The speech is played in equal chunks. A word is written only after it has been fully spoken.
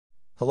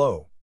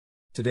Hello.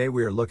 Today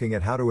we are looking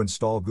at how to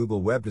install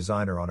Google Web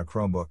Designer on a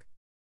Chromebook.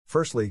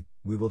 Firstly,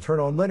 we will turn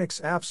on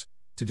Linux apps.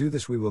 To do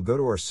this, we will go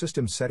to our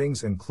system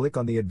settings and click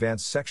on the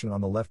Advanced section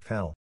on the left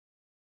panel.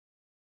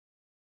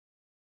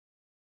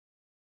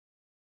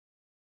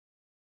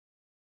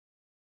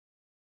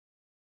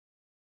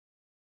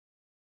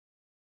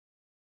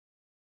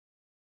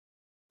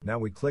 Now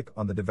we click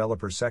on the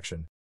Developers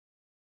section.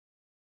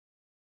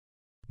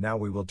 Now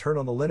we will turn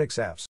on the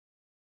Linux apps.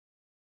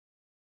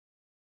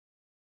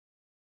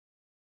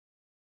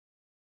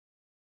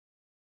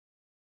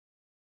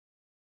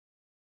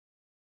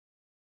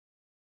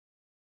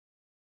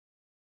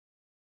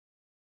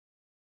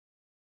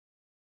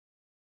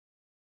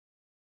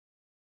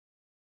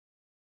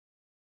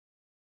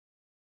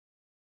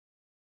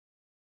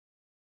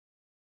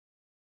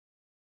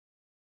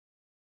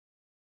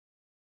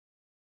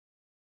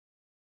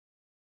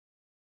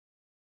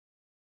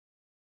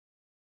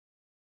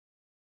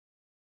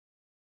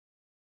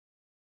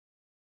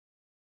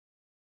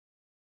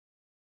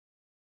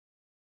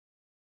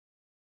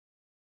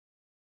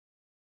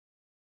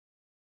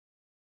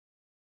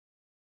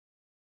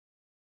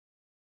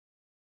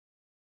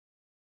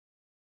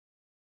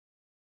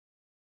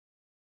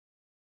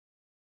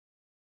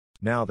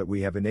 Now that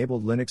we have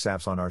enabled Linux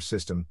apps on our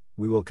system,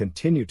 we will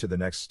continue to the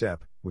next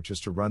step, which is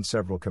to run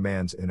several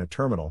commands in a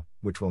terminal,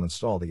 which will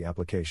install the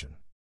application.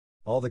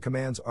 All the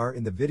commands are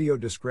in the video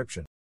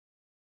description.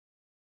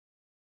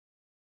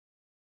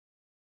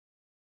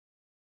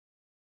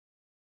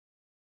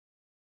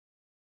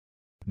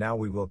 Now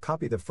we will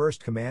copy the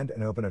first command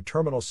and open a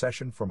terminal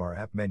session from our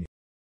app menu.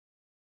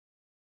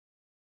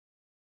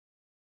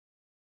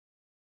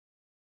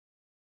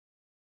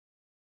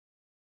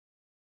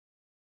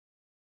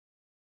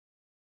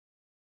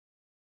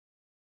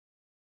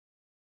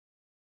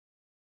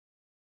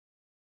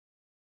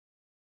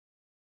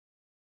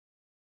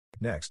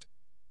 Next,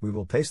 we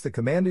will paste the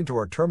command into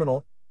our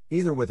terminal,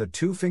 either with a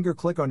two-finger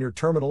click on your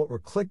terminal or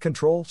click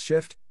Ctrl,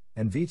 Shift,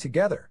 and V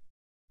together.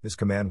 This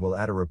command will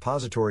add a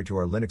repository to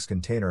our Linux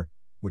container,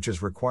 which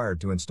is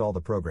required to install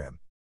the program.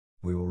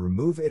 We will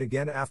remove it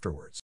again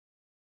afterwards.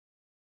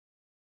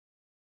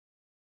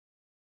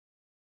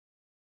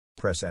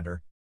 Press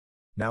Enter.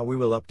 Now we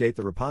will update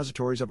the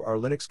repositories of our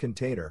Linux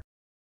container.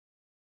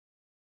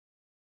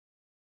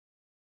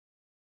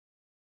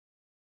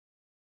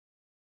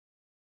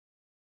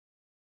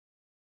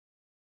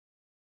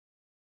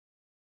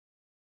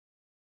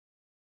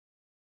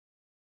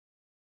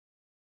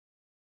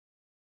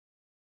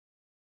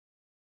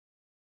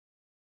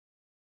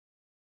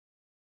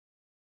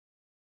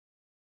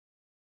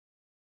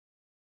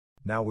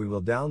 Now we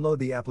will download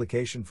the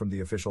application from the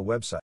official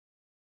website.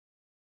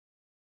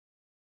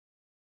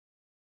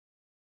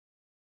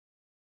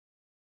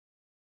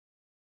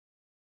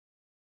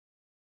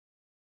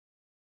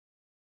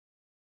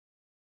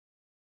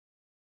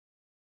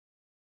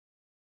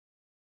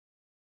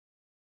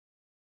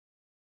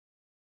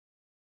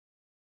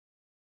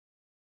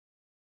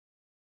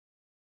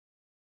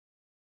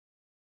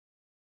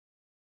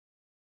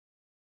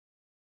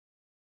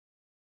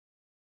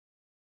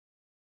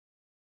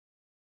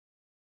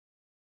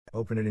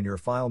 Open it in your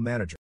file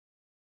manager.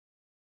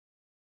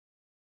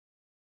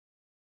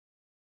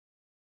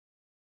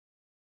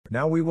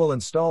 Now we will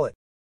install it.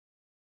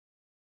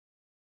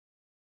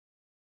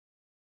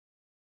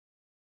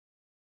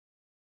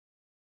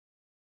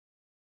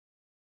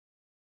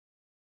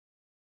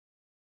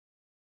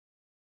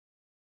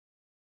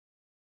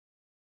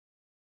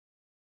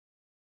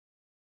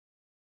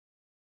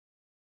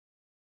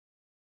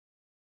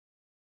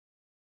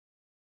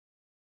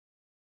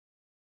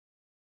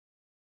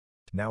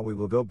 Now we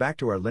will go back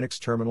to our Linux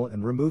terminal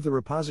and remove the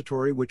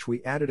repository which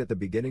we added at the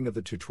beginning of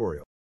the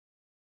tutorial.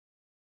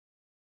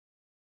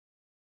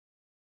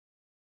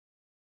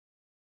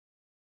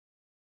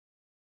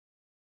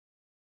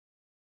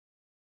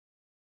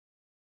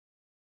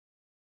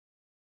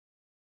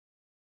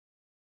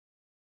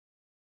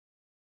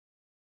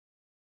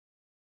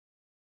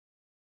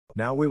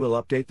 Now we will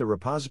update the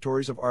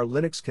repositories of our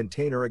Linux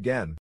container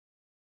again.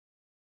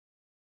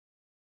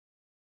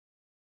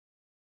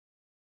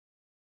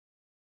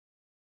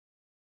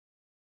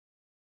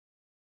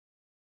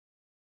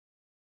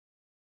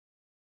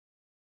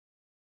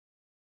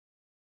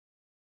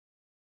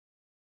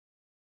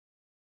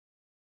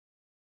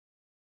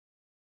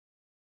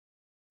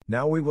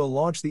 Now we will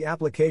launch the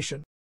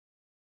application.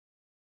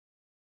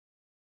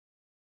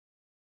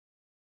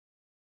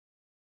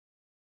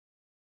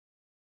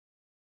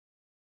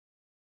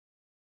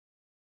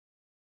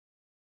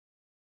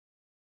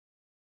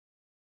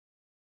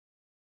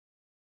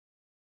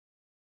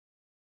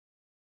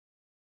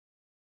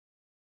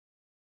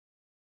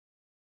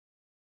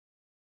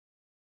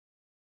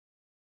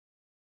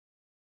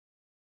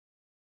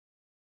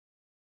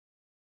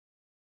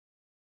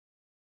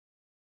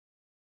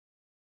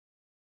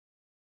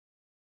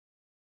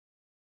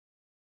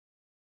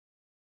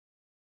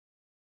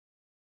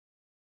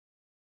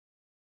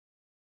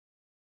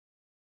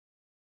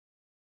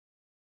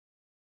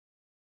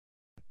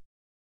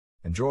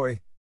 Enjoy!